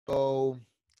go.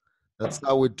 That's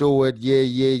how we do it. Yeah,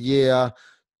 yeah, yeah.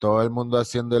 Todo el mundo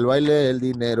haciendo el baile del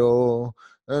dinero.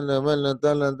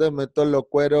 Deme todos los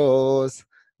cueros.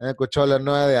 Escuchó la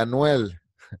nueva de Anuel.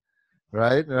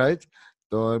 Right, right.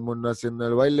 Todo el mundo haciendo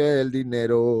el baile del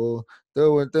dinero.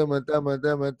 Todo el tema,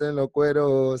 en los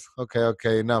cueros. Okay,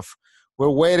 okay, enough. We're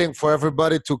waiting for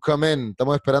everybody to come in.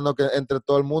 Estamos esperando que entre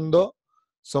todo el mundo.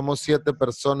 Somos 7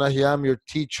 personas ya. I'm your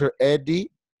teacher,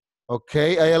 Eddie.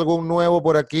 Okay, ¿hay algún nuevo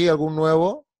por aquí? ¿Algún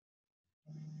nuevo?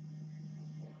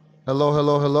 Hello,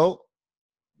 hello, hello.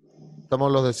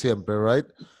 Estamos los de siempre, right?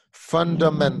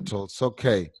 Fundamentals,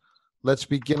 okay. Let's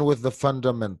begin with the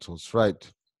fundamentals,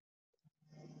 right?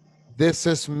 This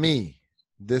is me.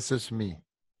 This is me.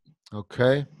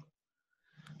 Okay.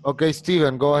 Okay,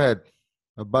 Steven, go ahead.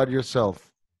 About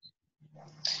yourself.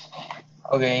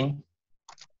 Okay.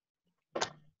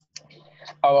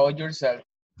 About yourself.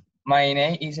 My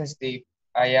name is Steve.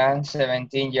 I am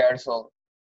 17 years old.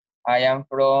 I am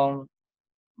from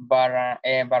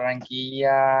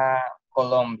Barranquilla,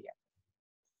 Colombia.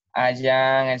 I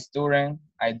am a student.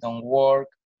 I don't work.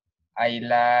 I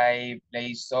like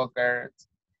play soccer,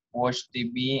 watch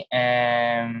TV,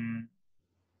 and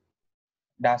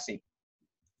that's it.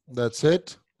 That's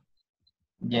it?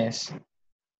 Yes.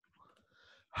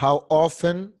 How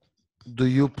often do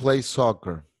you play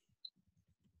soccer?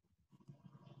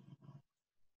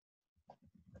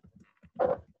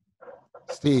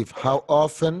 Steve, how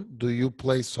often do you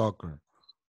play soccer?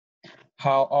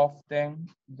 How often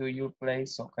do you play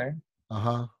soccer?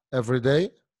 Uh-huh. Every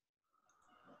day?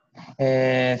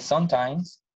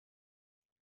 Sometimes.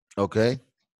 Okay.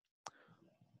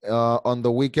 On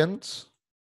the weekends?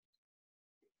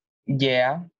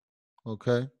 Yeah.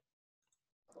 Okay.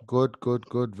 Good, good,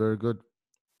 good. Very good.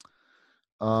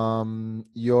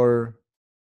 Your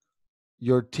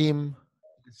team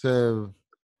is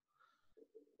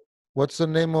what's the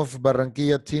name of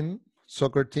Barranquilla team?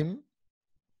 Soccer team?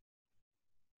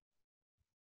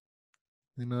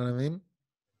 You know what I mean?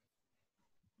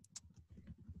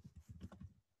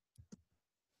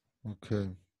 Okay.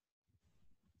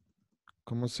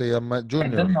 ¿Cómo se llama? I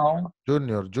Junior. don't know.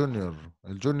 Junior.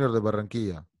 El Junior de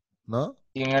Barranquilla, ¿no?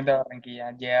 Junior de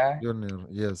Barranquilla, yeah. Junior,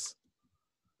 yes.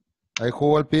 ¿Ahí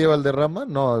jugó el Pío Valderrama?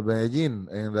 No, el Medellín,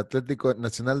 en el Atlético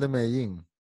Nacional de Medellín,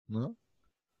 ¿no?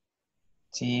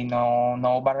 Sí, no,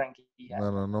 no Barranquilla.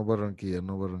 No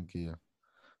Barranquilla.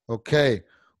 Okay,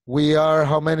 we are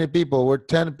how many people? We're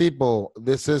 10 people.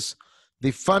 This is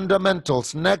the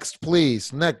fundamentals. Next,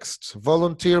 please. Next.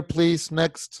 Volunteer, please.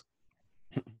 Next.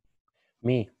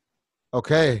 Me.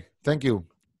 Okay, thank you.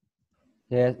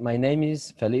 Yes, my name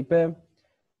is Felipe.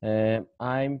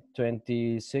 I'm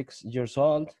 26 years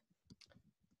old.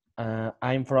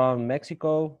 I'm from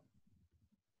Mexico.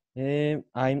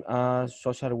 I'm a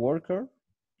social worker.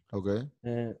 Okay.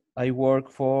 I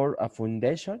work for a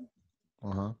foundation.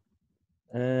 Uh-huh.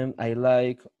 I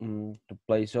like to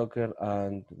play soccer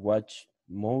and watch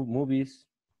movies.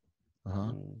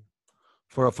 Uh-huh.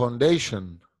 For a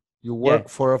foundation. You work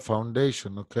for a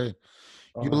foundation, okay.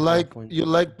 You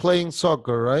like playing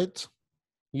soccer, right?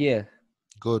 Yeah.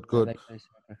 Good. Like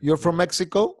You're from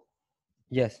Mexico?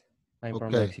 Yes, I'm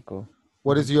from Mexico.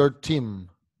 What is your team?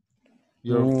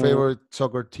 Your favorite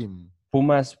soccer team?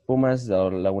 Pumas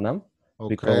or La UNAM,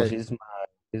 because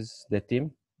it's the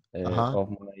team of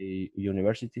my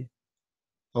university.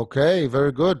 Okay,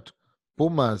 very good.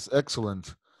 Pumas,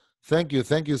 excellent. Thank you,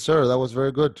 sir. That was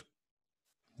very good.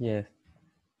 Yeah.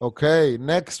 Okay,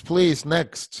 next, please,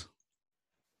 next.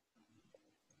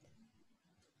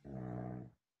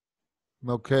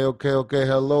 Okay.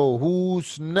 Hello,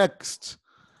 who's next?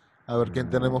 A ver, ¿quién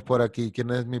tenemos por aquí? ¿Quién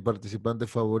es mi participante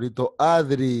favorito?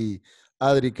 Adri.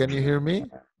 Adri, can you hear me?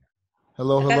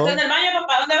 Hello. ¿Estás en el baño,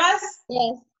 papá? ¿Dónde vas?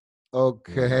 Yes.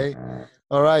 Okay.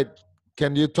 All right.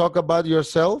 Can you talk about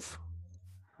yourself?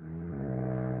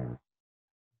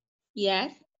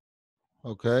 Yes.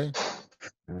 Okay.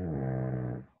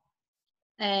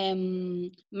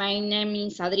 My name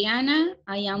is Adriana.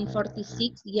 I am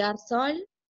 46 years old.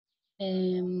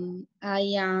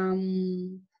 I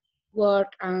am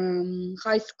work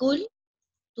high school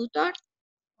tutor.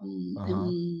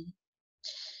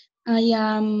 I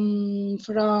am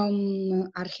from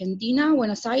Argentina,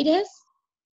 Buenos Aires.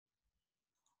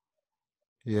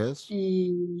 Yes.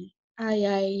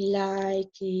 I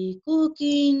like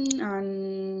cooking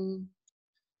and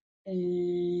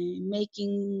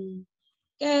making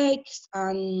cakes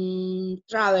and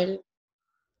travel.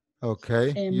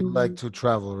 Okay. You like to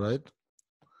travel, right?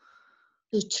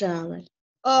 To travel.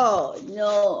 Oh,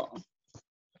 no.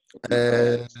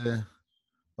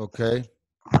 Okay.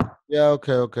 Yeah,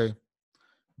 okay.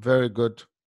 Very good.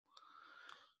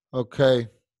 Okay.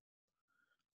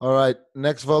 All right.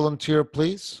 Next volunteer,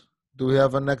 please. Do we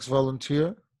have a next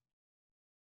volunteer?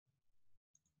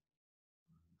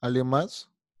 ¿Alguien más?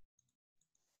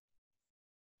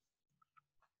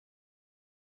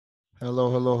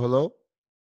 Hello, hello, hello.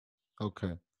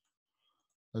 Okay.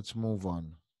 Let's move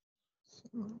on.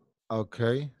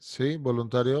 Okay. Sí,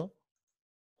 voluntario.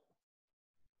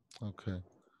 Okay.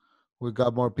 We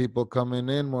got more people coming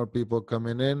in, more people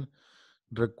coming in.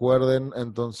 Recuerden,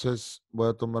 entonces voy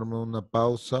a tomarme una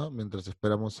pausa mientras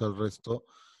esperamos al resto.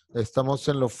 Estamos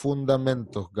en los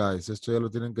fundamentos, guys. Esto ya lo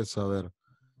tienen que saber.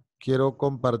 Quiero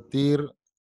compartir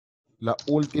la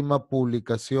última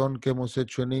publicación que hemos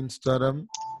hecho en Instagram.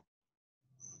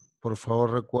 Por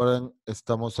favor, recuerden,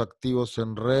 estamos activos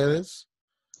en redes.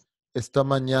 Esta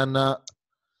mañana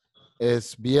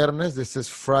es viernes. This is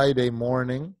Friday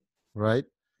morning, right?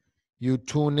 You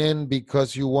tune in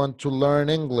because you want to learn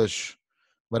English,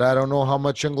 but I don't know how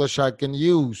much English I can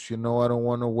use. You know, I don't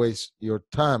want to waste your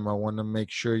time. I want to make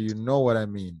sure you know what I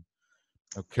mean.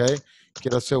 Okay.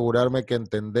 Quiero asegurarme que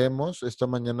entendemos. Esta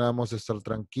mañana vamos a estar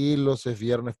tranquilos. Es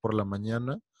viernes por la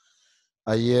mañana.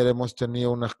 Ayer hemos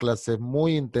tenido unas clases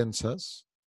muy intensas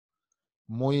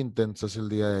el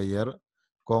día de ayer,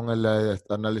 con el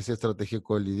análisis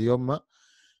estratégico del idioma.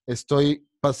 Estoy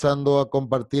pasando a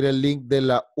compartir el link de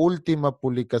la última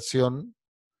publicación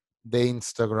de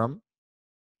Instagram,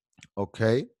 ¿ok?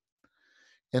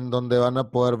 En donde van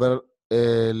a poder ver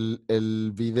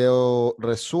el video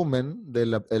resumen de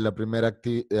la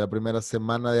primera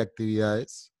semana de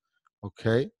actividades, ¿ok?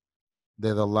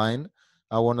 De The Line.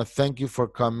 I want to thank you for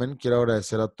coming. Quiero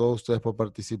agradecer a todos ustedes por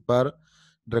participar.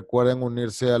 Recuerden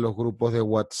unirse a los grupos de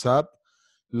WhatsApp.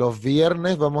 Los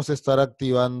viernes vamos a estar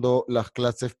activando las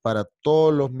clases para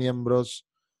todos los miembros,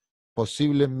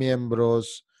 posibles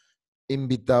miembros,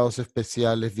 invitados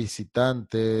especiales,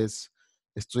 visitantes,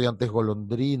 estudiantes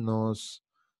golondrinos.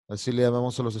 Así le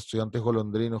llamamos a los estudiantes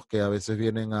golondrinos que a veces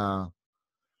vienen a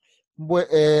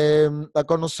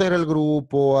conocer el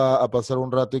grupo, a pasar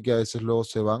un rato y que a veces luego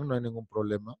se van, no hay ningún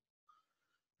problema.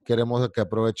 Queremos que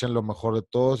aprovechen lo mejor de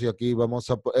todos y aquí vamos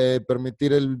a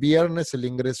permitir el viernes el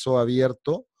ingreso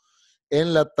abierto.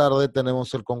 En la tarde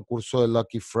tenemos el concurso de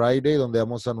Lucky Friday, donde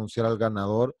vamos a anunciar al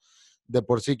ganador. De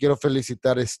por sí quiero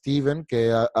felicitar a Steven,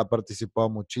 que ha participado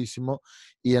muchísimo.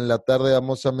 Y en la tarde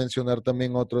vamos a mencionar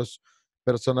también otras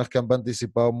personas que han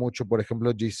participado mucho. Por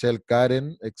ejemplo, Giselle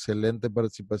Karen, excelente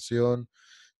participación.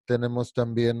 Tenemos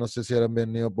también, no sé si han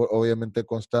venido, obviamente,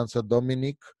 Constanza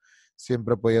Dominic,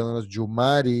 siempre apoyándonos.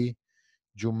 Yumari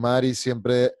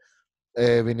siempre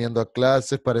viniendo a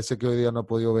clases, parece que hoy día no ha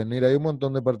podido venir. Hay un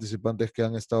montón de participantes que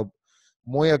han estado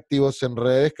muy activos en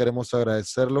redes, queremos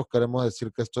agradecerlos, queremos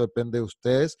decir que esto depende de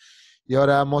ustedes. Y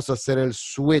ahora vamos a hacer el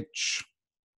switch.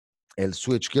 El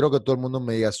switch, quiero que todo el mundo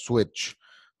me diga switch,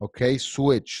 ¿ok?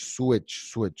 Switch.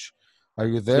 Are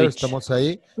you there? Switch. ¿Estamos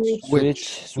ahí?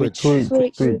 Switch.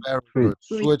 Very good.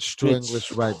 Switch to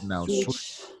English right now.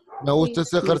 Switch. Me gusta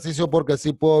ese ejercicio porque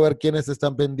así puedo ver quiénes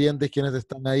están pendientes, quiénes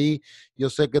están ahí. Yo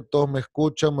sé que todos me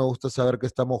escuchan, me gusta saber que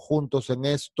estamos juntos en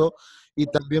esto. Y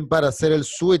también para hacer el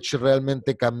switch,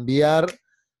 realmente cambiar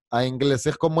a inglés.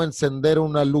 Es como encender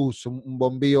una luz, un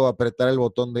bombillo, apretar el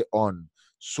botón de on.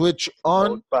 Switch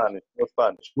on. No Spanish, no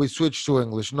Spanish. We switch to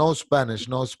English. No Spanish,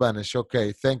 no Spanish.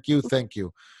 Okay, thank you.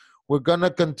 We're going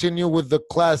to continue with the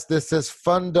class. This is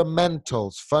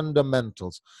fundamentals.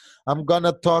 I'm going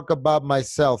to talk about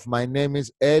myself. My name is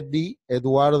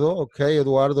Eduardo. Okay,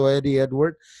 Eduardo, Eddie,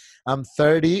 Edward. I'm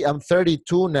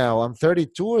 32 now. I'm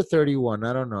 32 or 31.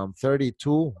 I don't know. I'm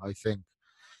 32, I think.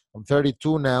 I'm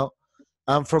 32 now.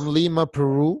 I'm from Lima,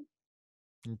 Peru.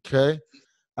 Okay.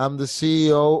 I'm the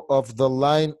CEO of the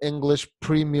Line English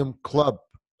Premium Club.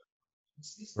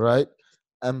 Right?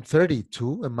 I'm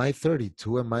 32. Am I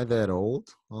 32? Am I that old?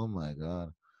 Oh my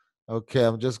God. Okay,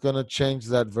 I'm just going to change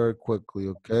that very quickly,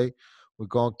 okay? We're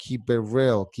going to keep it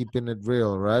real, keeping it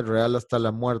real, right? Real hasta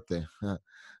la muerte.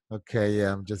 Okay,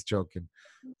 yeah, I'm just joking.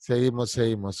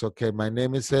 Seguimos. Okay, my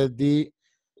name is Eddie.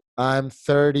 I'm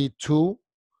 32.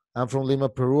 I'm from Lima,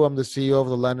 Peru. I'm the CEO of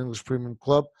the Line English Premium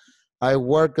Club. I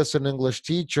work as an English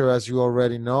teacher, as you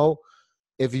already know.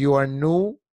 If you are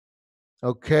new,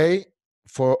 okay,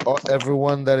 for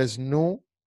everyone that is new,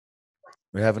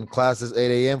 we're having classes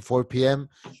 8 a.m., 4 p.m.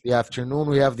 The afternoon,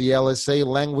 we have the LSA,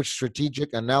 Language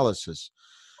Strategic Analysis.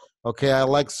 Okay, I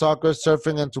like soccer,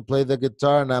 surfing, and to play the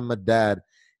guitar, and I'm a dad.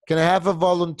 Can I have a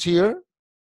volunteer?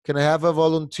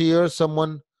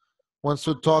 Someone wants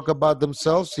to talk about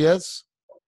themselves? Yes?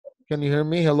 Can you hear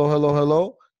me?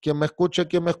 Hello. ¿Quién me escucha?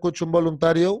 Un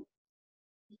voluntario?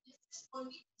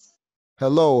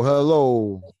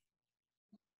 Hello.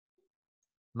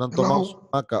 No han tomado su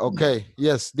maca. Okay,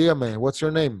 yes, dígame, what's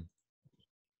your name?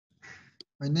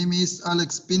 My name is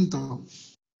Alex Pinto.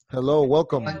 Hello,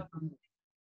 welcome.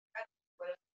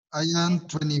 I am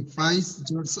 25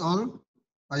 years old.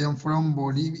 I am from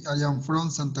Bolivia. I am from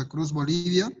Santa Cruz,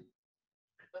 Bolivia.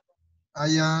 I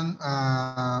am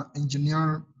an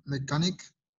engineer mechanic.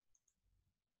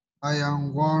 I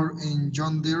am work in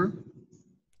John Deere.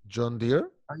 John Deere,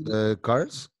 the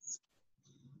cars?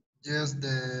 Yes,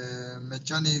 the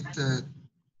mechanic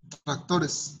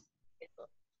tractores.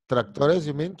 Tractores,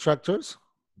 you mean tractors?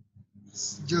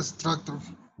 Just tractor.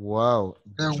 Wow.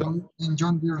 In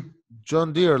John Deere.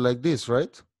 John Deere, like this,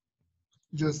 right?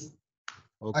 Yes.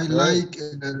 Okay. I like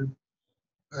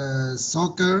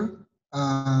soccer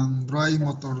and drive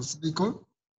motorcycle.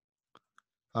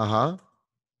 Uh-huh.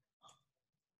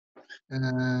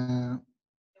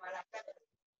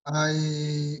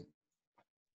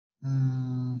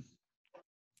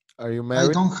 Are you married?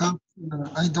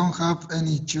 I don't have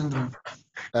any children.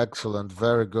 Excellent.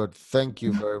 Very good. Thank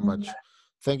you very much.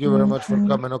 Thank you very much for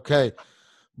coming. Okay.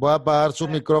 Voy a apagar sus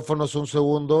micrófonos un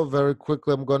segundo. Very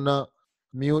quickly, I'm gonna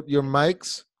mute your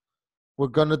mics. We're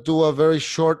gonna do a very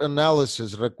short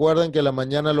analysis. Recuerden que en la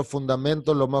mañana los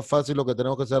fundamentos, lo más fácil, lo que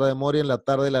tenemos que hacer de memoria. En la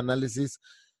tarde el análisis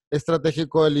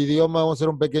estratégico del idioma. Vamos a hacer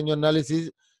un pequeño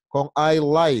análisis con I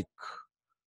like.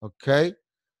 Ok.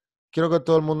 Quiero que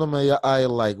todo el mundo me diga I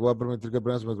like. Voy a permitir que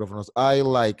prendan sus micrófonos. I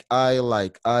like, I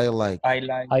like, I like. I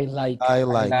like. I like. I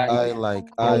like, I like,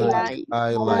 I like,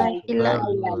 I like.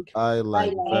 Very good. I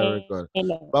like, very good.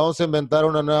 Vamos a inventar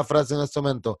una nueva frase en este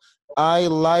momento. I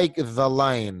like the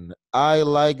line. I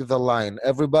like the line.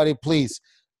 Everybody, please.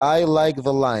 I like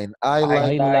the line. I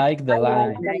like the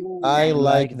line. I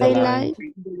like the line.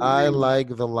 I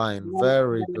like the line.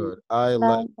 Very good. I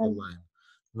like the line.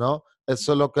 ¿No?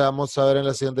 Eso es lo que vamos a ver en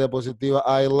la siguiente diapositiva.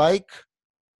 I like.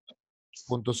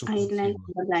 Punto suspensivo.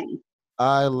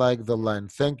 I like the line.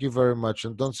 Thank you very much.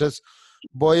 Entonces,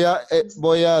 voy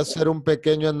a hacer un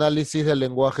pequeño análisis del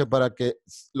lenguaje para que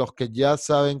los que ya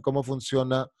saben cómo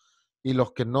funciona y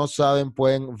los que no saben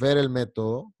pueden ver el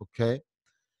método, ¿ok?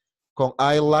 Con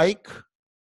I like,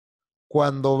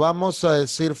 cuando vamos a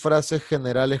decir frases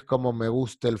generales como me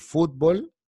gusta el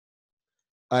fútbol,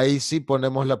 ahí sí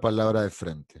ponemos la palabra de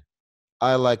frente.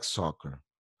 I like soccer.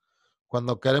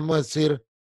 Cuando queremos decir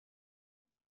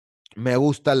me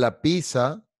gusta la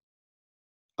pizza,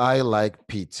 I like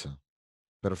pizza.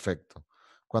 Perfecto.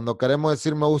 Cuando queremos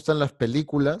decir me gustan las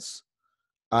películas,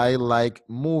 I like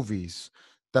movies.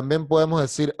 También podemos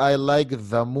decir I like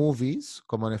the movies,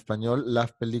 como en español,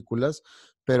 las películas,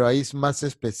 pero ahí es más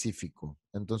específico.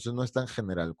 Entonces no es tan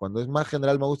general. Cuando es más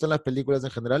general, me gustan las películas en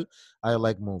general, I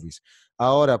like movies.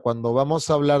 Ahora, cuando vamos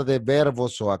a hablar de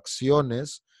verbos o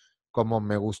acciones, como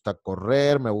me gusta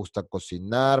correr, me gusta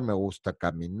cocinar, me gusta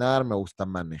caminar, me gusta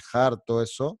manejar, todo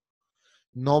eso,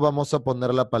 no vamos a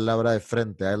poner la palabra de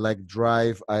frente. I like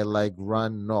drive, I like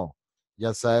run, no.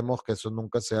 Ya sabemos que eso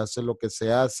nunca se hace. Lo que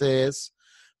se hace es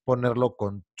ponerlo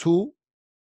con to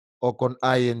o con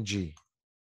ing.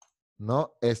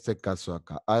 ¿No? Este caso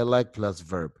acá. I like plus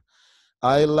verb.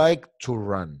 I like to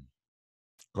run.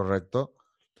 ¿Correcto?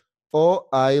 O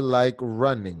I like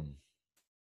running.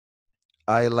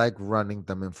 I like running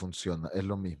también funciona. Es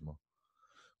lo mismo.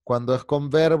 Cuando es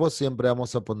con verbo siempre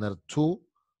vamos a poner to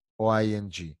o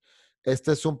ing.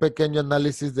 Este es un pequeño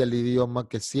análisis del idioma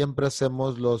que siempre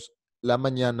hacemos la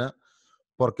mañana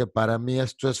porque para mí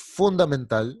esto es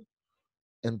fundamental.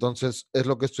 Entonces es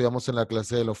lo que estudiamos en la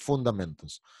clase de los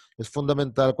fundamentos. Es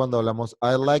fundamental cuando hablamos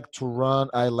I like to run,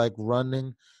 I like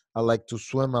running, I like to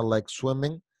swim, I like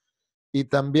swimming. Y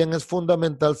también es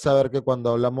fundamental saber que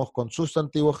cuando hablamos con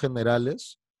sustantivos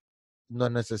generales no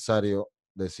es necesario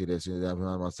decir eso.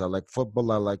 Nada más, I like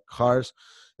football, I like cars.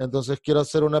 Entonces quiero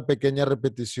hacer una pequeña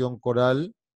repetición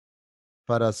coral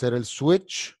para hacer el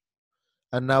switch.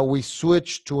 And now we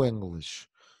switch to English.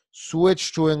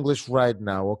 Switch to English right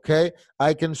now, okay?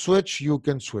 I can switch, you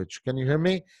can switch. Can you hear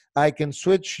me? I can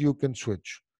switch, you can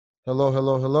switch. Hello,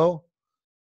 hello, hello.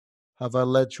 Have I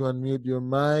let you unmute your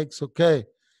mics? Okay.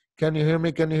 Can you hear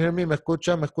me? Can you hear me? ¿Me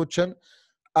escuchan? ¿Me escuchan?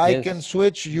 I can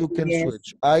switch, you can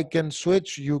switch. I can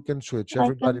switch, you can switch.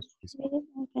 Everybody, please.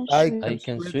 I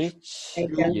can switch,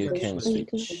 you can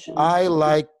switch. I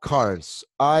like cars.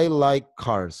 I like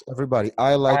cars. Everybody,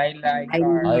 I like cars.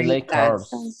 I like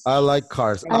cars. I like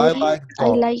cars. I like dogs.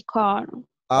 I like car.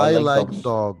 I like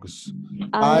dogs.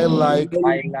 I like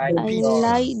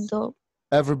dog.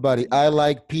 everybody. I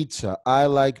like pizza. I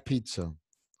like pizza.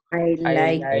 I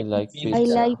like pizza. I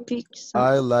like pizza.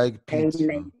 I like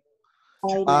pizza.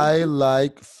 I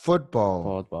like football.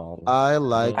 Football. I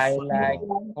like I like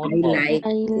football.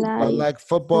 football. I like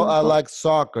football. I like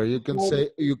soccer. You can say,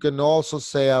 you can also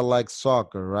say I like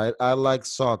soccer, right? I like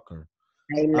soccer.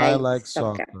 I like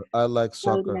soccer. I like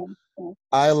soccer.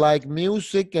 I like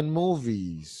music and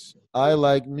movies. I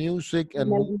like music and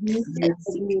movies.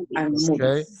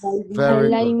 Okay, I very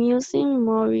like good. music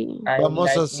movie. I Vamos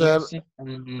a like hacer, music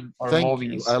or thank you. I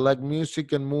movies. like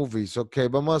music and movies. Ok,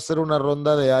 vamos a hacer una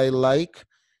ronda de I like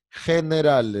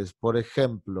generales. Por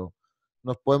ejemplo,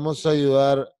 nos podemos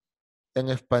ayudar en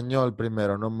español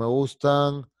primero. No me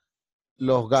gustan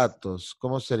los gatos.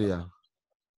 ¿Cómo sería?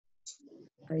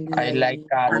 I like I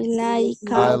cats. like I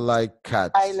cat. like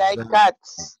cats. I like Very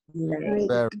cats. good.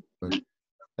 Very good.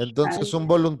 Entonces, un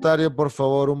voluntario, por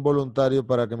favor, un voluntario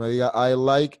para que me diga I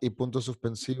like y puntos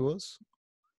suspensivos.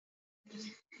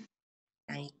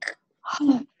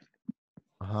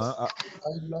 Ajá.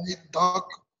 I like dog.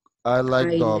 I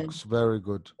like dogs. Very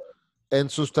good. En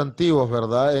sustantivos,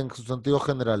 ¿verdad? En sustantivos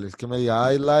generales. Que me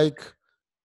diga I like.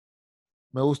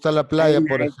 Me gusta la playa,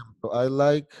 por ejemplo. I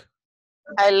like.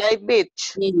 I like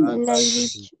beach. I I like like the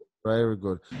beach. beach. Very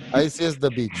good. Ahí sí es the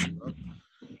beach, ¿no?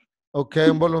 Ok,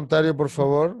 un voluntario, por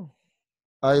favor.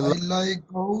 I I like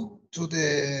go to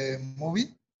the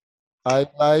movie.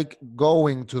 like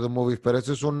going to the movies, pero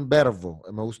eso es un verbo.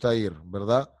 Me gusta ir,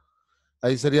 ¿verdad?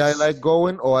 Ahí sería I like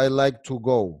going o I like to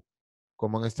go,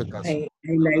 como en este caso. I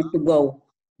like to go.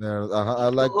 Ajá,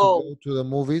 I like to go. go to the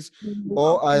movies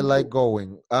o I like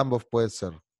going. Ambos puede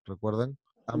ser, ¿recuerden?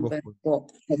 Ambos pueden. Común,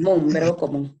 un verbo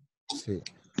común. Sí,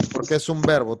 porque es un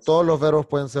verbo. Todos los verbos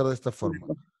pueden ser de esta forma.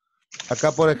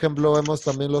 Acá, por ejemplo, vemos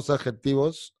también los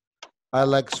adjetivos. I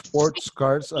like sports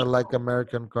cars. I like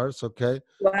American cars. Okay.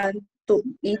 Want to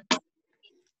eat.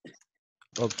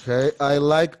 Okay. I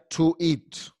like to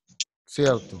eat.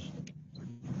 Cierto.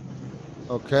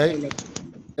 Okay.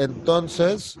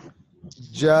 Entonces,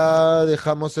 ya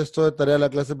dejamos esto de tarea la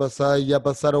clase pasada y ya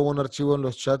pasaron un archivo en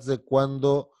los chats de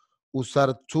cuándo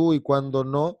usar to y cuándo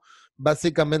no.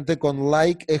 Básicamente con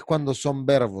like es cuando son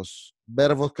verbos.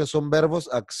 Verbos que son verbos,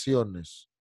 acciones.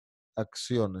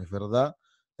 Acciones, ¿verdad?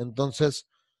 Entonces,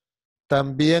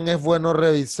 también es bueno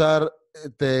revisar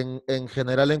en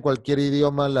general en cualquier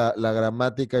idioma la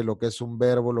gramática y lo que es un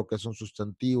verbo, lo que es un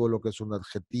sustantivo, lo que es un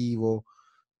adjetivo,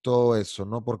 todo eso,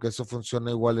 ¿no? Porque eso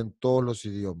funciona igual en todos los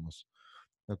idiomas.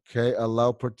 Ok,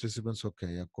 allow participants, ok,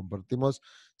 ya compartimos.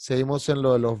 Seguimos en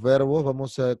lo de los verbos,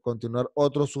 vamos a continuar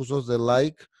otros usos de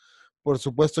like. Por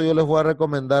supuesto, yo les voy a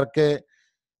recomendar que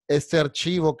este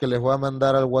archivo que les voy a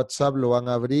mandar al WhatsApp lo van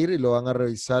a abrir y lo van a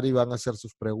revisar y van a hacer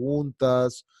sus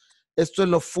preguntas. Esto es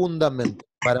lo fundamental.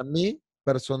 Para mí,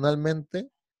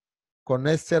 personalmente, con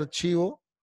este archivo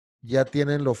ya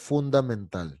tienen lo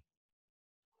fundamental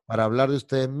para hablar de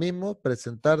ustedes mismos,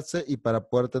 presentarse y para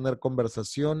poder tener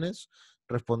conversaciones,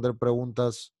 responder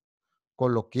preguntas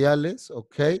coloquiales,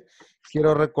 ¿ok?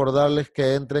 Quiero recordarles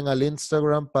que entren al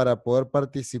Instagram para poder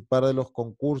participar de los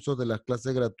concursos, de las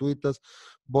clases gratuitas.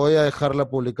 Voy a dejar la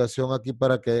publicación aquí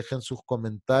para que dejen sus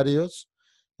comentarios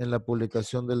en la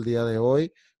publicación del día de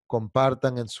hoy.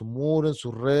 Compartan en su muro, en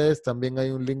sus redes. También hay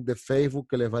un link de Facebook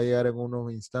que les va a llegar en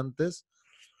unos instantes.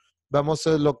 Vamos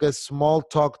a lo que es Small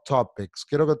Talk Topics.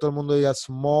 Quiero que todo el mundo diga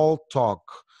Small Talk.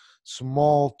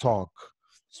 Small Talk.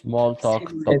 Small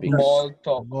talk topics. Small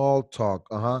talk. Small talk,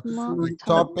 ajá. Small Y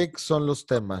topics son los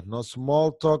temas, ¿no?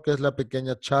 Small talk es la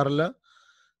pequeña charla,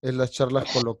 es las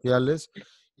charlas coloquiales.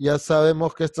 Ya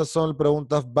sabemos que estas son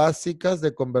preguntas básicas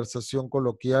de conversación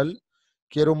coloquial.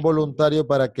 Quiero un voluntario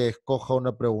para que escoja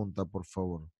una pregunta, por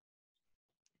favor.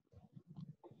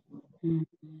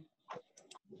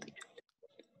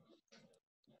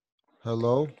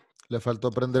 Hello. Le faltó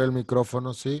prender el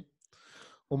micrófono, ¿sí?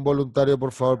 Un voluntario,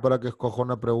 por favor, para que escoja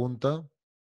una pregunta.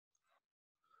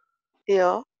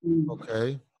 Yo. Ok.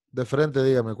 De frente,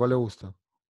 dígame, ¿cuál le gusta?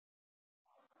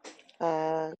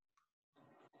 Uh,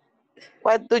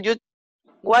 why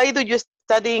do you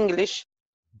study English?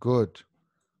 Good.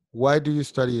 Why do you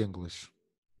study English?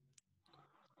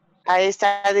 I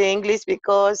study English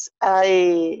because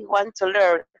I want to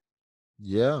learn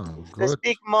Yeah, to good.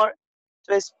 speak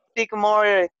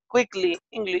more quickly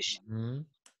English. Mm.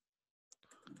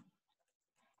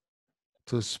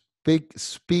 To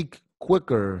speak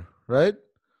quicker, right?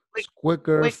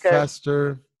 Quicker,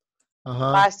 faster,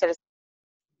 Faster.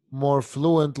 more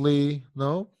fluently,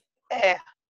 no? Yes.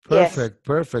 Perfect,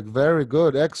 perfect. Very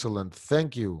good. Excellent.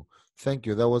 Thank you. Thank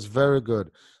you. That was very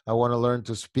good. I want to learn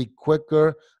to speak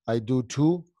quicker. I do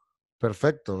too.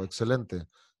 Perfecto. Excelente.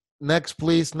 Next,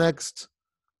 please. Next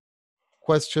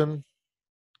question.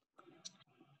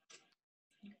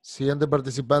 Siguiente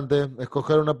participante,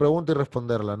 escoger una pregunta y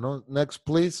responderla, ¿no? Next,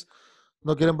 please.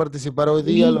 ¿No quieren participar hoy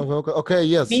día? Me. Los veo. Okay,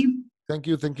 yes. Me. Thank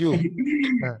you, thank you.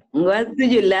 What do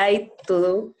you like to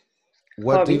do?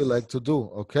 What do you like to do?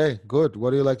 Okay, good.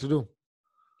 What do you like to do?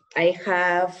 I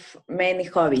have many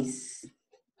hobbies.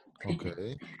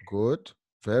 Okay, good.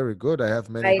 Very good. I have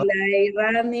many I hobbies. like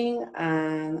running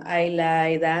and I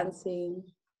like dancing.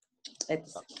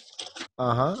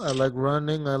 I like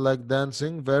running. I like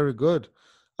dancing. Very good.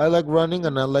 I like running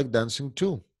and I like dancing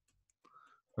too.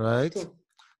 Right? Too.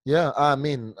 Yeah, I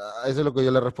mean, eso es lo que yo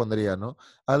le respondería, ¿no?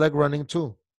 I like running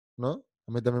too, ¿no?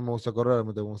 A mí también me gusta correr, a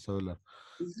mí también me gusta bailar.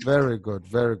 Very good,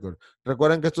 very good.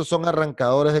 Recuerden que estos son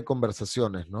arrancadores de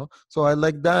conversaciones, ¿no? So I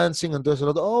like dancing, entonces el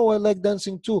otro, oh, I like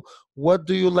dancing too. What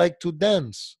do you like to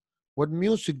dance? What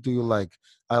music do you like?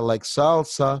 I like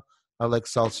salsa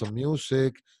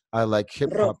music. I like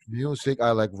hip hop music.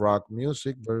 I like rock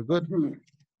music. Very good.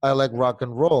 I like rock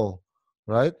and roll,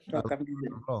 right? Rock and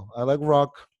roll. I like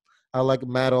rock. I like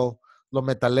metal. Los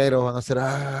metaleros van a hacer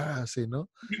así, ¿no?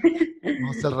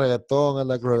 Vamos el reggaetón, I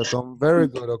like reggaetón. Very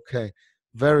good, okay.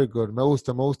 Very good. Me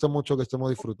gusta mucho que estemos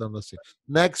disfrutando así.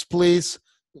 Next, please.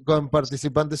 Con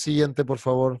participante siguiente, por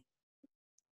favor.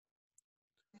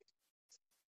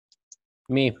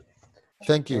 Me.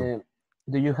 Thank you.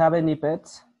 Do you have any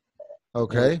pets?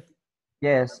 Okay.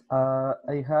 Yes,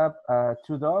 I have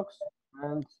 2 dogs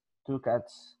and 2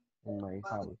 cats in my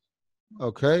house.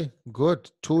 Okay,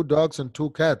 good. 2 dogs and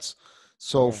 2 cats.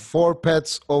 So 4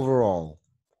 pets overall.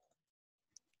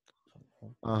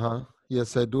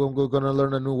 Yes, I do. I'm going to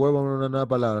learn a new word. I'm going to learn una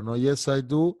palabra. No, yes, I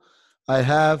do. I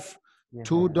have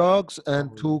 2 dogs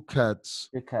and 2 cats.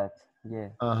 2 cats,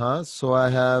 yeah. So I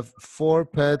have 4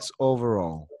 pets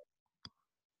overall.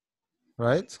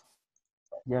 Right?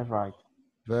 Yes, right.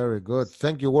 Very good.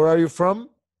 Thank you. Where are you from?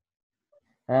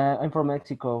 I'm from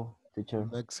Mexico, teacher.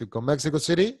 Mexico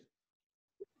City?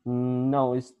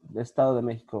 No, it's the Estado de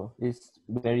Mexico. It's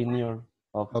very near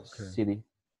of city.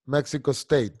 Mexico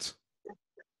State.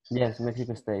 Yes,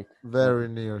 Mexico State. Very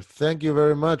near. Thank you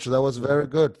very much. That was very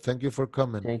good. Thank you for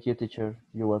coming. Thank you, teacher.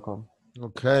 You're welcome.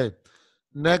 Okay.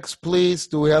 Next, please.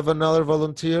 Do we have another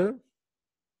volunteer?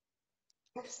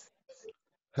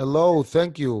 Hello.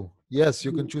 Thank you. Yes,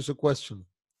 you can choose a question.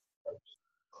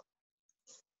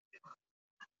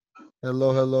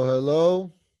 Hello, hello,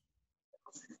 hello.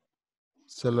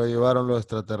 Se lo llevaron los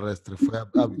extraterrestres. Fue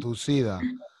abducida.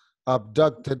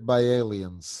 Abducted by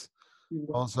aliens.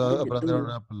 Vamos a aprender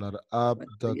una palabra.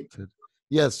 Abducted.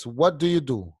 Yes, what do you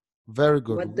do? Very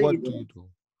good. What do you do?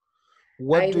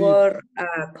 I work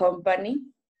a company.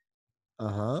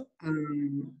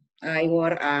 I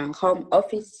work a home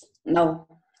office. No.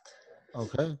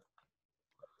 Okay.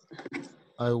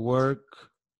 I work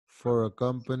for a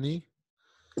company.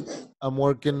 I'm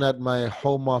working at my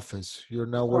home office. You're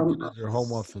now working at your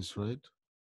home office, right?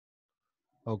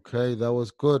 Okay, that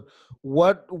was good.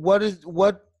 What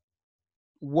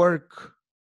work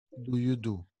do you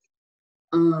do?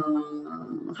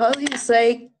 How do you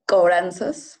say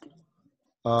cobranzas?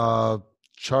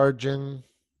 Charging.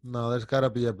 No, there's gotta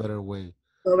be a better way.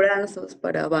 Cobranzas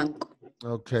para banco.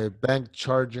 Okay, bank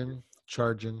charging,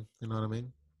 you know what I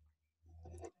mean?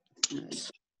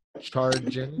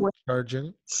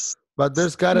 Charging. But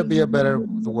there's gotta be a better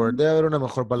word. Debe haber una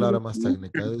mejor palabra más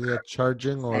técnica.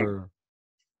 Charging or...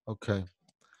 Okay.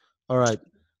 All right.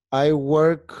 I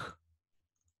work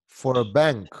for a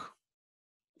bank.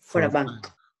 For a bank.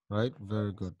 Right?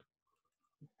 Very good.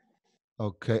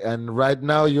 Okay. And right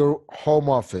now you're home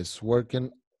office,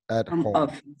 working at home.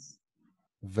 Office.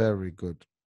 Very good.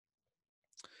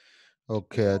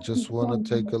 Okay. I just want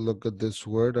to take a look at this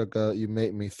word. You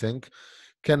made me think.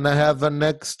 Can I have a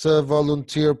next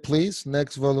volunteer, please?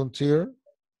 Next volunteer.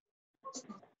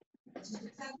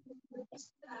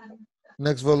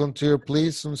 Next volunteer,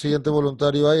 please. Un siguiente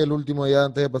voluntario hay. El último ya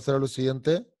antes de pasar a lo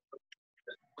siguiente.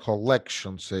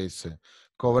 Collection se dice.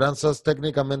 Cobranzas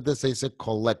técnicamente se dice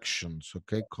collections,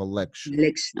 ¿ok?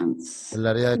 Collections. El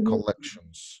área de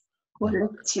collections.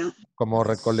 Colección. Como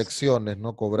recolecciones,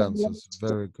 no cobranzas.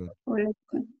 Very good.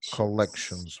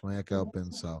 Collections, me había quedado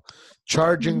pensado.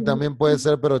 Charging también puede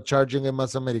ser, pero charging es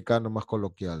más americano, más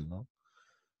coloquial, ¿no?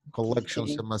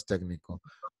 Collections es más técnico.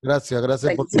 Gracias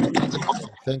por tu participación.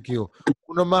 Thank you.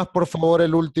 Uno más, por favor,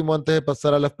 el último, antes de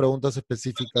pasar a las preguntas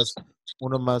específicas.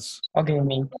 Uno más. Okay,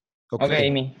 me.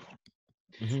 Okay, me.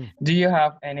 Do you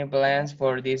have any plans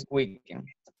for this weekend?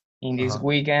 In this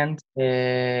weekend,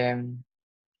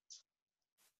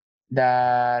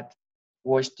 that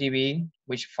watch TV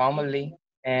with family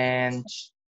and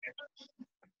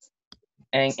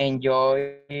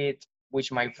enjoy it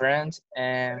with my friends,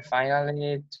 and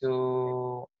finally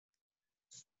to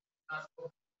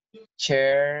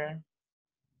Share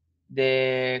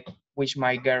with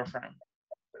my girlfriend.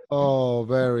 Oh,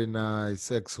 very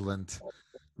nice. Excellent.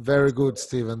 Very good,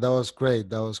 Steven. That was great.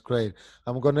 That was great.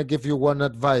 I'm going to give you one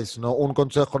advice, ¿no? Un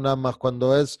consejo nada más.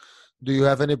 Cuando es, do you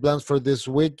have any plans for this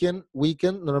weekend?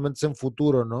 Normalmente es en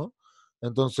futuro, ¿no?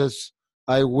 Entonces,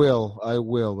 I will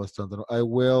bastante, ¿no? I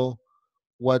will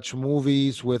watch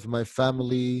movies with my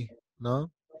family, ¿no?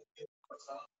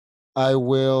 I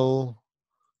will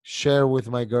share with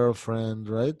my girlfriend,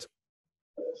 right?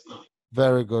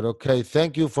 Very good. Okay.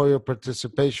 Thank you for your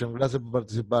participation. Gracias por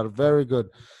participar. Very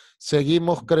good.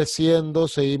 Seguimos creciendo,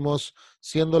 seguimos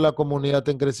siendo la comunidad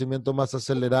en crecimiento más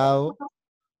acelerado.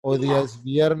 Hoy día es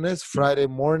viernes, Friday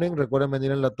morning. Recuerden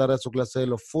venir en la tarde a su clase de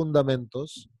los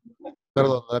fundamentos.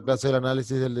 Perdón, la clase del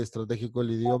análisis del estratégico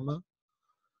del idioma.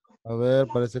 A ver,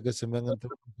 parece que se me han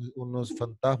entrado unos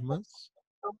fantasmas.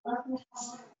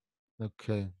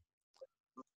 Ok.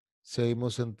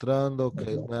 Seguimos entrando. Ok,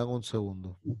 me dan un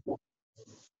segundo.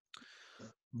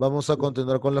 Vamos a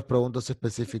continuar con las preguntas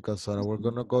específicas ahora. We're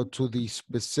going to go to the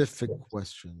specific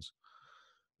questions.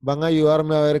 Van a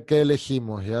ayudarme a ver qué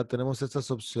elegimos, ¿ya? Tenemos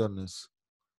estas opciones.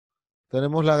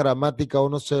 Tenemos la gramática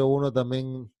 101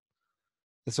 también.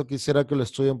 Eso quisiera que lo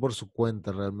estudien por su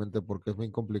cuenta realmente porque es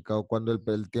muy complicado. Cuando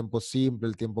el tiempo simple,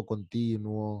 el tiempo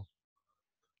continuo.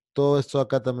 Todo esto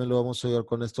acá también lo vamos a ayudar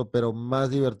con esto, pero más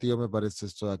divertido me parece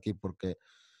esto de aquí porque,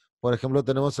 por ejemplo,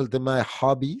 tenemos el tema de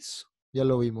hobbies. Ya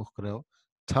lo vimos, creo.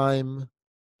 Time.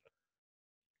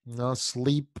 No,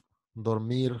 sleep,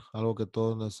 dormir, algo que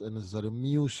todo es necesario.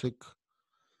 Music.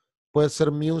 Puede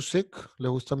ser music. ¿Le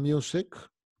gusta music?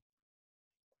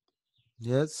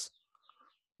 Yes.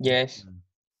 Yes.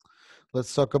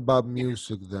 Let's talk about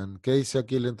music then. ¿Qué dice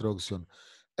aquí la introducción?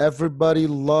 Everybody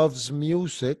loves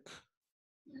music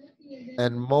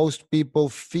and most people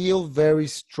feel very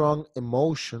strong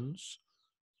emotions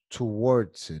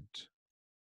towards it.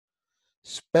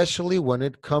 Especially when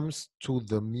it comes to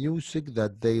the music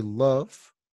that they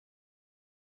love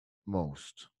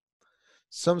most.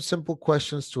 Some simple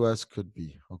questions to ask could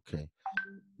be, okay.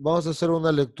 Vamos a hacer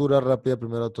una lectura rápida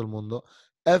primero a todo el mundo.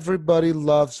 Everybody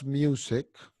loves music.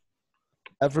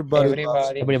 Everybody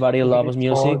loves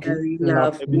music.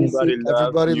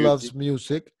 Everybody loves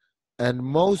music. And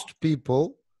most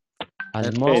people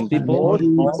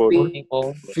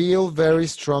feel very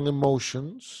strong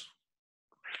emotions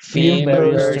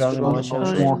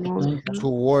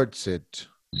towards it.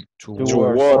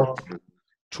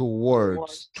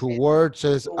 Towards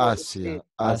es hacia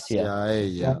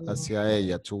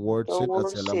ella, towards it,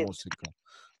 hacia la música.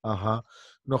 Ajá.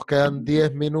 Nos quedan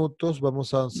 10 minutos,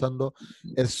 vamos avanzando.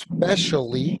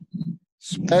 Especially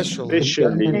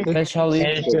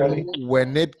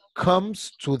when it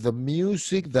comes to the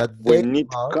music that they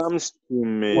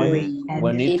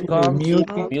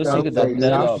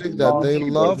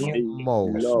love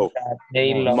most.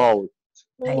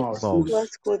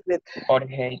 Or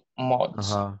hate most.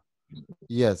 Ajá.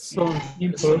 Yes.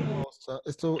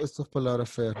 Estas palabras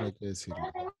feas no hay que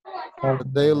decirlo.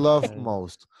 But they love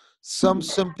most. Some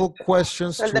simple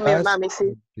questions to ask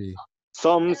could be.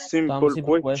 Some simple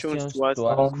questions to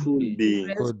ask could be.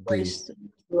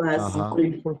 Ajá.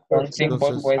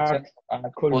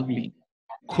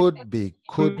 Could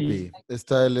be.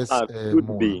 Esta él es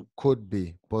could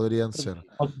be. Podrían ser.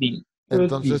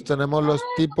 Entonces tenemos los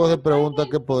tipos de preguntas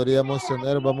que podríamos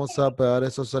tener. Vamos a pegar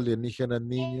esos alienígenas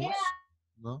niños,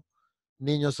 ¿no?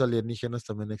 Niños alienígenas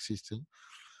también existen.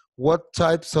 What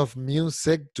types of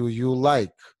music do you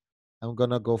like? I'm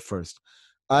gonna go first.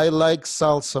 I like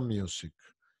salsa music.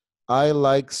 I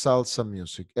like salsa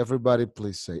music. Everybody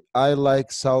please say, I like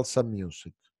salsa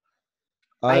music.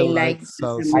 I like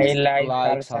salsa music.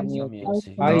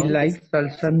 I like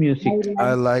salsa music.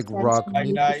 I like rock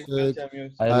music.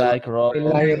 I like rock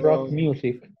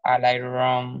music. I like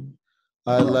rum.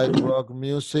 I like rock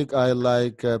music. I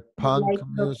like punk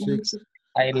music.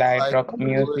 I like rock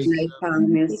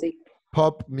music.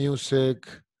 Pop music.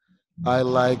 I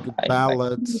like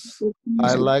ballads.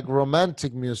 I like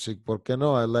romantic music. ¿Por qué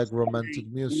no? I like romantic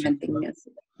music.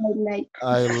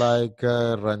 I like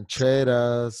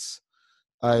rancheras.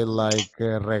 I like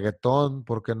reggaetón.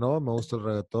 ¿Por qué no? Me gusta el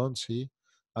reggaetón, sí.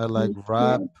 I like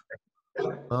rap.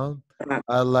 ¿No?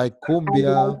 I like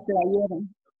cumbia.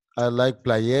 I like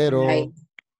playero.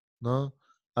 ¿No?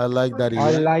 I like daddy.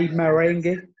 I like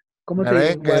merengue. ¿Cómo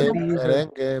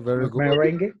merengue, very good.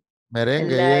 Merengue.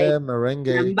 Merengue, yeah,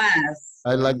 merengue.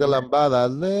 I like the lambada.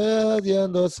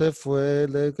 Leyendo se fue,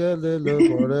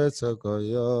 por eso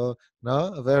cogió.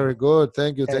 No, very good.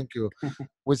 Thank you.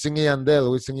 Wisin y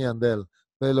Yandel.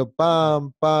 Pero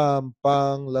pam, pam,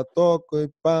 pam, la toco y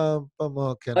pam, pam.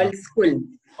 Okay, no.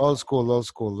 Old school. Old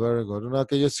school, very good. No,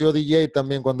 que yo he sido DJ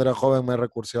también cuando era joven, me he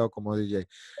recurseado como DJ.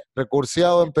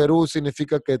 Recurseado en Perú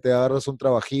significa que te agarras un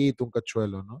trabajito, un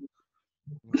cachuelo, ¿no?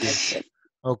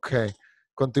 Okay.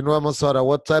 Continuamos ahora.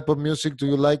 What type of music do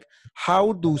you like?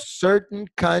 How do certain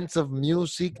kinds of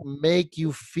music make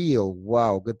you feel?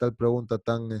 Wow, qué tal pregunta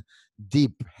tan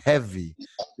deep, heavy.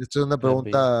 Esto es una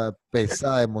pregunta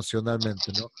pesada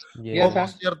emocionalmente, ¿no? Yeah. ¿Cómo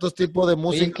ciertos tipos de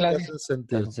música te hacen sentir?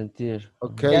 Te hacen sentir.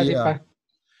 Ok, ya.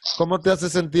 ¿Cómo te hace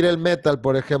sentir el metal,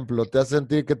 por ejemplo? Te hace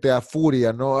sentir que te da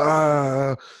furia, ¿no?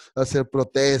 Hacer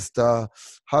protesta.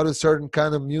 How does certain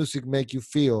kind of music make you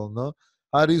feel, no?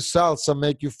 How does salsa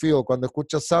make you feel? Cuando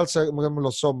escuchas salsa, mueves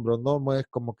los hombros, ¿no? Mueves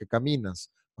como que caminas.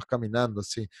 Vas caminando,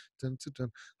 así.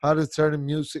 How does certain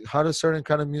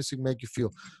kind of music make you feel?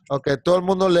 Ok, todo el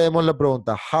mundo leemos la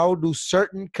pregunta. How do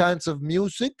certain kinds of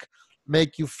music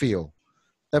make you feel?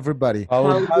 Everybody.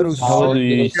 How do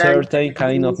certain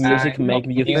kind of music make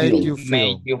you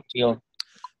feel?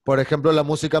 Por ejemplo, la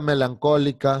música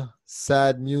melancólica,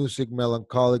 sad music,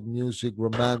 melancholic music,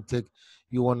 romantic,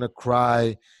 you want to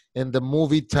cry. In the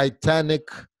movie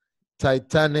Titanic,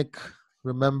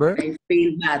 remember? I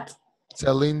feel bad.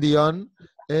 Celine Dion.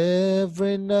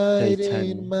 Every night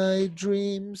in my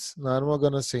dreams. No, I'm not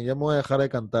gonna sing. Ya me voy a dejar de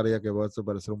cantar ya que voy a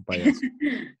parecer un payaso.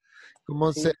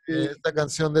 ¿Cómo se esta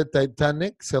canción de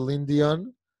Titanic, Celine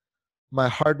Dion? My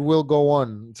Heart Will Go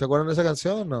On. ¿Se acuerdan de esa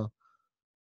canción o no?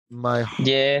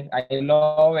 Yes, I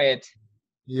love it.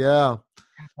 Yeah.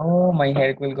 Oh, my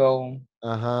heart will go on.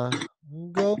 Ajá.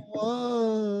 Go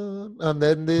on. And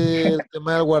then el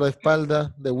tema del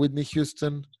guardaespaldas de Whitney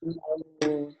Houston.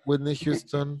 Whitney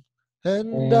Houston.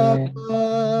 And I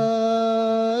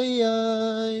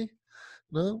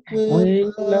no,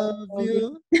 will love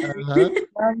you. Ajá.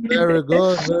 Very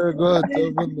good, very good. Todo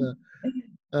el mundo.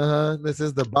 Ajá. This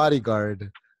is The Bodyguard.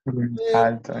 Will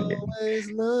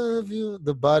always love you.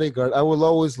 The Bodyguard. I will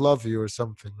always love you or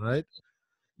something, right?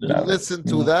 You listen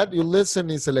to that, you listen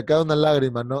y se le cae una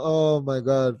lágrima, ¿no? Oh my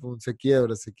God, se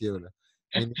quiebra, se quiebra.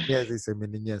 Mi niñez, dice, mi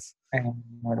niñez.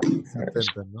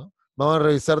 70, ¿no? Vamos a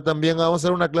revisar también, vamos a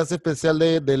hacer una clase especial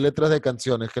de letras de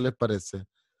canciones, ¿qué les parece?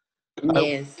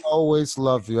 Yes. I always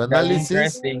love you.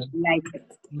 Análisis,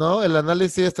 ¿no? El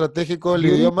análisis estratégico del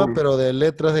idioma, pero de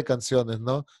letras de canciones,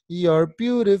 ¿no? You're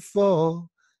beautiful,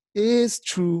 it's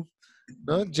true,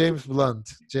 ¿no? James Blunt.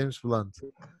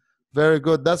 Very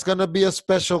good. That's going to be a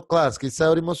special class. Quizá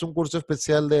abrimos un curso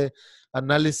especial de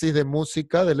análisis de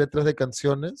música, de letras de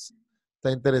canciones. Está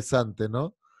interesante,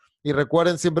 ¿no? Y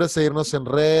recuerden siempre seguirnos en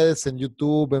redes, en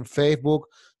YouTube, en Facebook.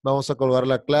 Vamos a colgar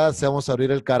la clase, vamos a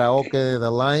abrir el karaoke de The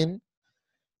Line.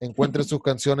 Encuentren sus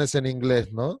canciones en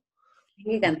inglés, ¿no?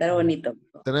 Tienen que cantar bonito.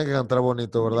 Tienen que cantar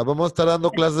bonito, ¿verdad? Vamos a estar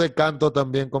dando clases de canto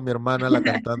también con mi hermana, la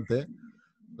cantante.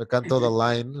 De canto The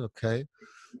Line, ok.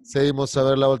 Seguimos a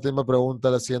ver la última pregunta,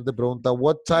 la siguiente pregunta.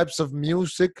 What types of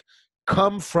music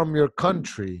come from your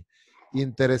country?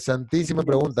 Interesantísima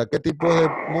pregunta. ¿Qué tipos de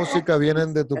música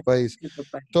vienen de tu país?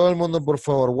 Todo el mundo, por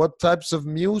favor. What types of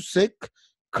music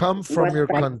come from your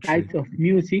country?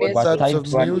 What types of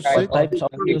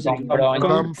music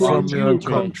come from your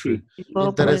country?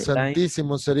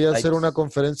 Interesantísimo. Sería hacer una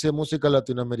conferencia de música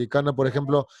latinoamericana, por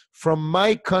ejemplo, from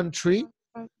my country.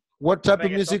 What type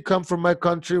of music come from my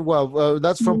country? Well,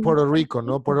 that's from Puerto Rico,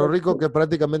 ¿no? Puerto Rico que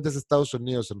prácticamente es Estados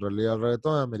Unidos en realidad, el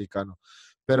reggaetón es americano.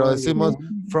 Pero decimos,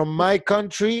 from my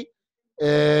country,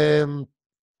 el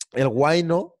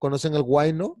guayno, ¿conocen el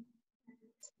guayno?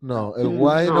 No, el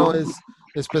guayno es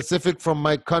specific from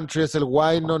my country, es el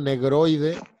guayno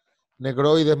negroide.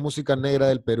 Negroide es música negra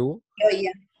del Perú.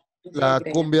 La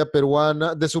cumbia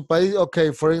peruana, de su país,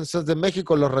 ok, for instance, de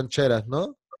México, los rancheras,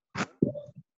 ¿no?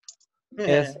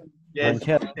 Yes.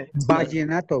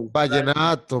 Vallenato.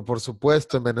 Vallenato, por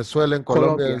supuesto, en Venezuela, en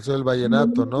Colombia, eso es el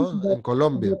vallenato, ¿no? En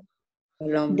Colombia.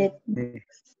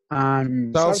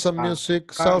 Salsa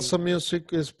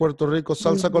music es Puerto Rico.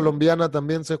 Salsa colombiana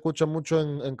también se escucha mucho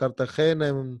en Cartagena,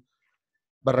 en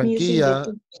Barranquilla,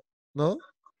 ¿no?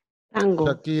 Tango.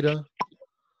 Shakira.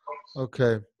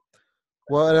 Okay.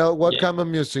 What kind of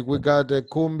music? We got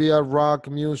cumbia, rock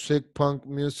music, punk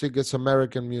music. It's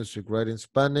American music, right? In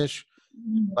Spanish,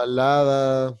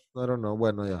 balada, I don't know.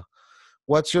 Bueno, ya.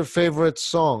 What's your favorite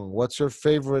song?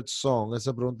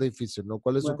 Esa pregunta es difícil, ¿no?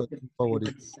 ¿Cuál es su canción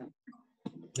favorita?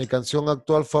 Mi canción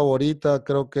actual favorita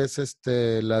creo que es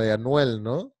la de Anuel,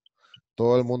 ¿no?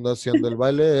 Todo el mundo haciendo el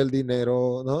baile, el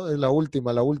dinero, ¿no? Es la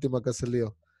última que ha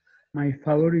salido. My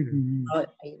favorite.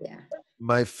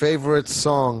 My favorite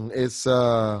song is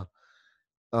my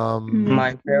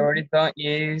favorite song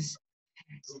is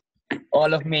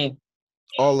All of me.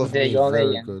 All of me. All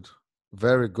Very day. good.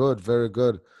 Very good. Very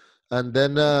good. And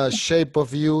then Shape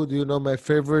of You. Do you know my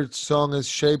favorite song is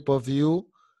Shape of You?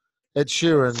 Ed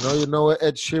Sheeran. No, you know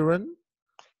Ed Sheeran?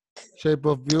 Shape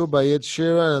of You by Ed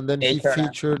Sheeran. And then he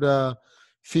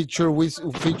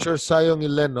featured Zion y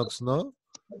Lennox, ¿no?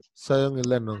 Zion y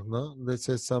Lennox, ¿no? This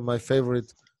is my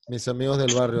favorite. Mis amigos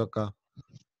del barrio acá.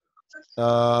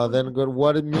 Then good.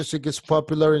 What music is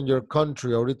popular in your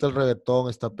country? Ahorita el reggaetón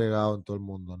está pegado en todo el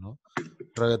mundo, ¿no?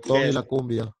 Reggaetón y la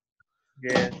cumbia.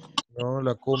 No,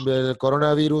 la cumbia del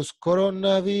coronavirus.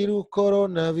 Coronavirus,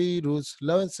 coronavirus.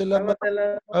 Lávense la mano,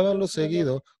 háganlo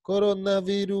seguido.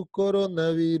 Coronavirus,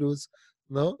 coronavirus.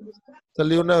 ¿No?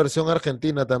 Salió una versión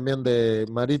argentina también de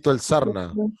Marito el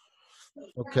Sarna.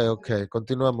 Ok,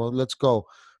 continuamos. Let's go.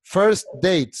 First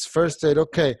date,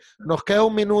 ok. Nos queda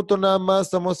un minuto nada más,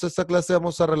 estamos esta clase,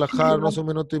 vamos a relajarnos 1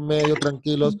 minuto y medio,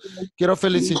 tranquilos. Quiero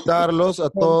felicitarlos a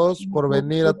todos por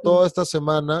venir a toda esta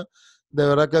semana. De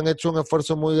verdad que han hecho un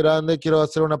esfuerzo muy grande. Quiero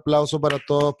hacer un aplauso para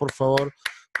todos, por favor,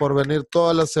 por venir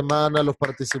toda la semana, los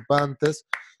participantes.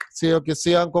 Sí, que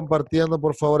sigan compartiendo,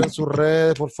 por favor, en sus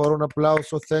redes. Por favor, un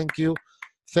aplauso. Thank you.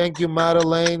 Thank you,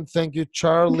 Madeleine. Thank you,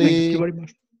 Charlie. Thank you very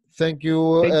much. Thank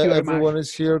you, everyone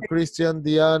is here. Cristian,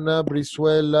 Diana,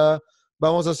 Brizuela.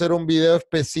 Vamos a hacer un video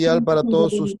especial para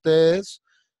todos ustedes.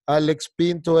 Alex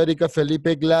Pinto, Erika,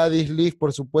 Felipe, Gladys, Liz,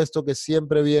 por supuesto que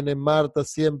siempre viene. Marta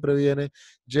siempre viene.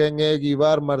 Jen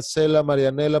Guibar, Marcela,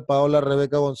 Marianela, Paola,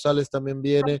 Rebeca González también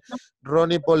viene.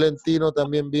 Ronnie Polentino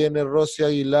también viene. Rosy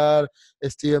Aguilar,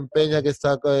 Steven Peña que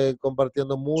está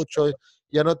compartiendo mucho.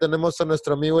 Ya no tenemos a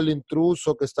nuestro amigo el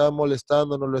intruso que estaba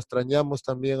molestando, nos lo extrañamos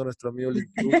también a nuestro amigo el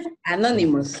intruso.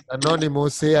 Anonymous.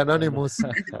 Anonymous, sí, Anonymous.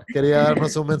 Quería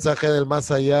darnos un mensaje del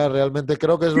más allá, realmente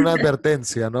creo que es una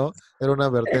advertencia, ¿no? Era una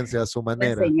advertencia a su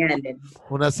manera.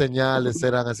 Unas señales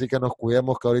eran, así que nos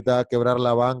cuidemos que ahorita va a quebrar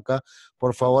la banca.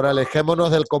 Por favor,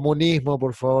 alejémonos del comunismo,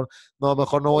 por favor. No,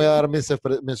 mejor no voy a dar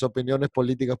mis opiniones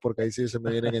políticas porque ahí sí se me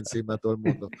vienen encima todo el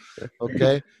mundo.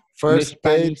 ¿Ok? First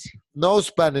date. No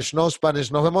Spanish, no Spanish.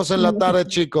 Nos vemos en la tarde,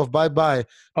 chicos. Bye, bye.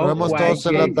 Nos vemos todos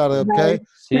en la tarde, ¿ok?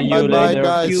 Bye, bye,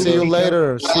 guys. See you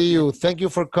later. See you. Thank you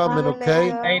for coming,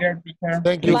 okay? Later, teacher.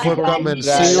 Thank you for coming.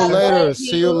 See you later.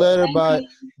 See you later. Bye.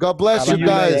 God bless you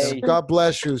guys. God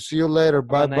bless you. See you later.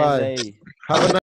 Bye, bye. Have a nice